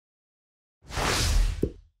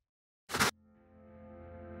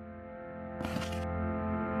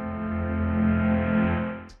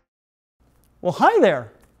Well, hi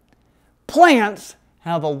there. Plants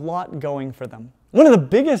have a lot going for them. One of the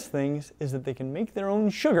biggest things is that they can make their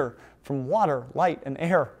own sugar from water, light, and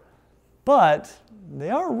air. But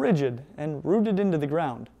they are rigid and rooted into the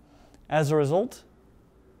ground. As a result,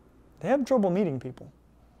 they have trouble meeting people.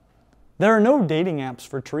 There are no dating apps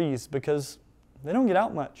for trees because they don't get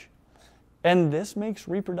out much. And this makes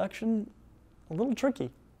reproduction a little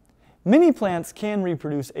tricky. Many plants can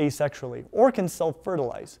reproduce asexually or can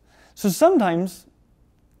self-fertilize. So sometimes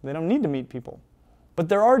they don't need to meet people. But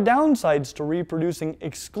there are downsides to reproducing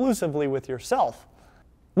exclusively with yourself.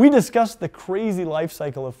 We discussed the crazy life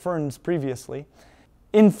cycle of ferns previously.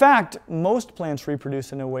 In fact, most plants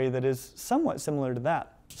reproduce in a way that is somewhat similar to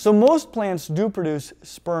that. So most plants do produce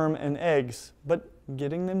sperm and eggs, but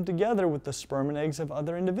getting them together with the sperm and eggs of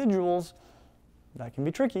other individuals, that can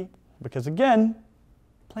be tricky. Because again,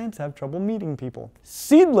 plants have trouble meeting people.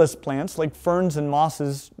 Seedless plants like ferns and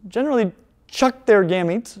mosses generally chuck their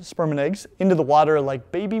gametes, sperm and eggs, into the water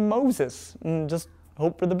like baby Moses and just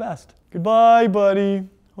hope for the best. Goodbye, buddy.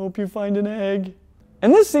 Hope you find an egg.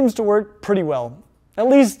 And this seems to work pretty well, at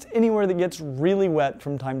least anywhere that gets really wet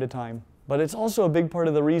from time to time. But it's also a big part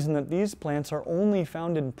of the reason that these plants are only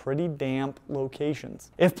found in pretty damp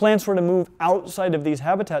locations. If plants were to move outside of these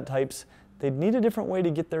habitat types, they'd need a different way to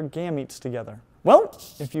get their gametes together. Well,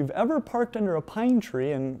 if you've ever parked under a pine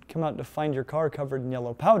tree and come out to find your car covered in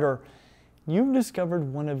yellow powder, you've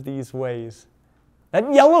discovered one of these ways.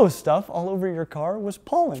 That yellow stuff all over your car was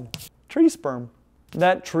pollen, tree sperm.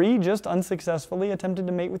 That tree just unsuccessfully attempted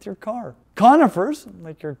to mate with your car. Conifers,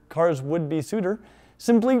 like your car's would-be suitor,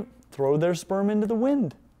 simply throw their sperm into the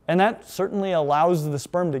wind. And that certainly allows the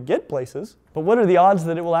sperm to get places, but what are the odds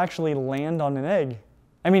that it will actually land on an egg?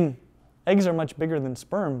 I mean, eggs are much bigger than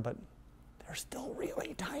sperm, but they're still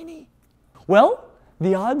really tiny. Well,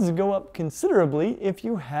 the odds go up considerably if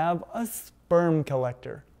you have a sperm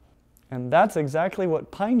collector. And that's exactly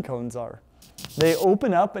what pine cones are. They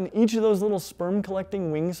open up and each of those little sperm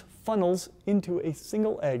collecting wings funnels into a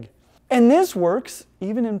single egg. And this works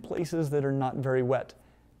even in places that are not very wet,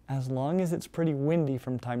 as long as it's pretty windy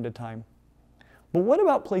from time to time. But what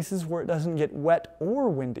about places where it doesn't get wet or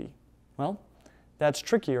windy? Well, that's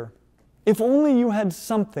trickier. If only you had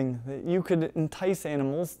something that you could entice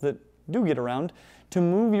animals that do get around to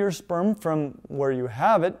move your sperm from where you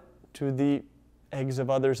have it to the eggs of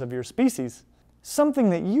others of your species. Something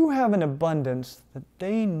that you have in abundance that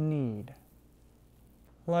they need.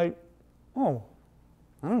 Like, oh,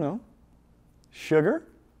 I don't know, sugar?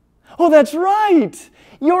 Oh, that's right!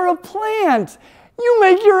 You're a plant! You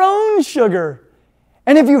make your own sugar!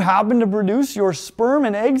 And if you happen to produce your sperm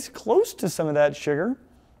and eggs close to some of that sugar,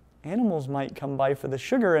 animals might come by for the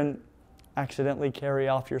sugar and accidentally carry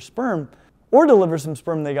off your sperm, or deliver some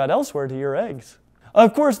sperm they got elsewhere to your eggs.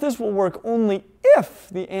 Of course, this will work only if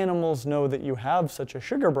the animals know that you have such a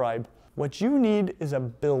sugar bribe. What you need is a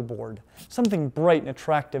billboard, something bright and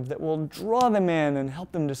attractive that will draw them in and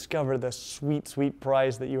help them discover the sweet, sweet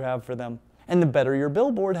prize that you have for them. And the better your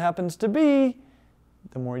billboard happens to be,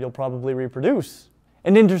 the more you'll probably reproduce.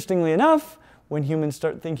 And interestingly enough, when humans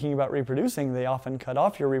start thinking about reproducing, they often cut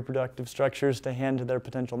off your reproductive structures to hand to their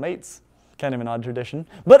potential mates. Kind of an odd tradition.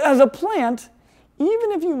 But as a plant,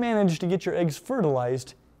 even if you manage to get your eggs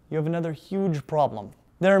fertilized, you have another huge problem.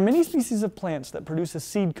 There are many species of plants that produce a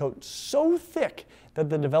seed coat so thick that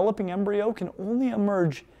the developing embryo can only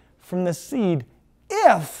emerge from the seed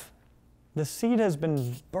if the seed has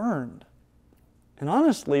been burned. And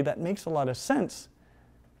honestly, that makes a lot of sense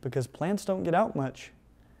because plants don't get out much,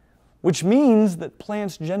 which means that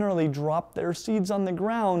plants generally drop their seeds on the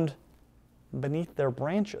ground beneath their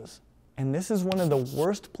branches. And this is one of the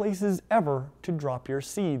worst places ever to drop your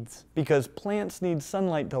seeds because plants need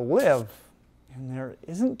sunlight to live, and there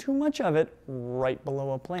isn't too much of it right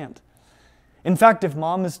below a plant. In fact, if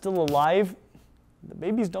mom is still alive, the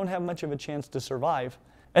babies don't have much of a chance to survive.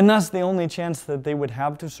 And thus, the only chance that they would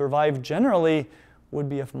have to survive generally would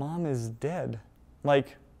be if mom is dead.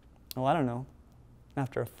 Like, oh, I don't know,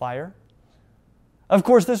 after a fire. Of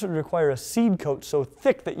course, this would require a seed coat so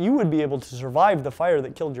thick that you would be able to survive the fire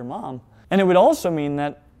that killed your mom. And it would also mean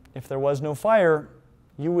that if there was no fire,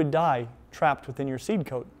 you would die trapped within your seed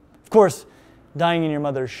coat. Of course, dying in your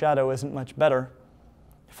mother's shadow isn't much better.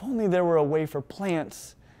 If only there were a way for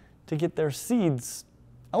plants to get their seeds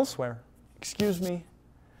elsewhere. Excuse me,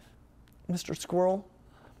 Mr. Squirrel,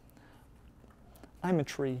 I'm a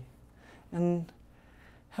tree, and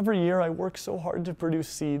every year I work so hard to produce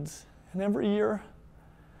seeds, and every year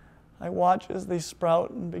I watch as they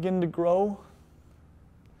sprout and begin to grow.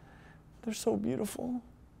 They're so beautiful,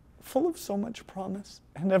 full of so much promise,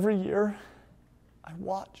 and every year I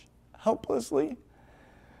watch helplessly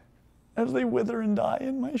as they wither and die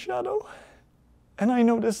in my shadow. And I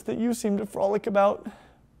noticed that you seem to frolic about,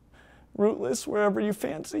 rootless wherever you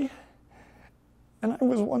fancy. And I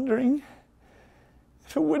was wondering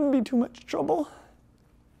if it wouldn't be too much trouble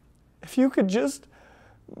if you could just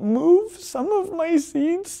move some of my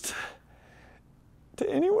seeds to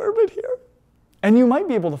anywhere but here. And you might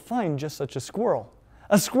be able to find just such a squirrel.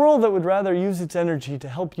 A squirrel that would rather use its energy to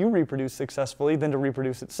help you reproduce successfully than to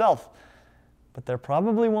reproduce itself. But there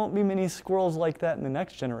probably won't be many squirrels like that in the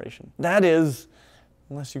next generation. That is,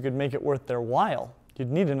 unless you could make it worth their while.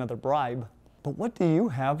 You'd need another bribe. But what do you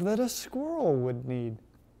have that a squirrel would need?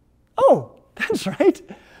 Oh, that's right.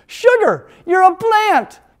 Sugar! You're a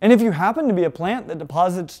plant! And if you happen to be a plant that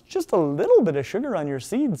deposits just a little bit of sugar on your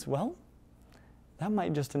seeds, well, that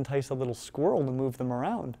might just entice a little squirrel to move them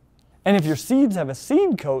around. And if your seeds have a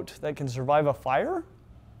seed coat that can survive a fire,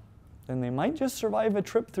 then they might just survive a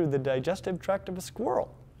trip through the digestive tract of a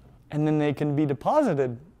squirrel. And then they can be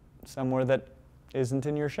deposited somewhere that isn't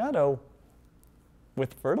in your shadow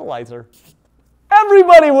with fertilizer.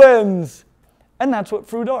 Everybody wins! And that's what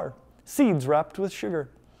fruit are, seeds wrapped with sugar.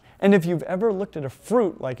 And if you've ever looked at a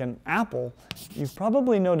fruit like an apple, you've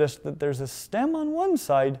probably noticed that there's a stem on one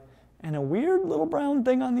side and a weird little brown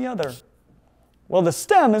thing on the other. Well, the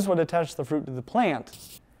stem is what attached the fruit to the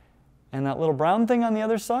plant. And that little brown thing on the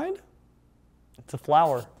other side, it's a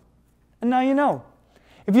flower. And now you know.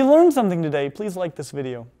 If you learned something today, please like this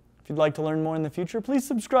video. If you'd like to learn more in the future, please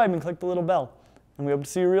subscribe and click the little bell. And we hope to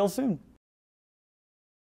see you real soon.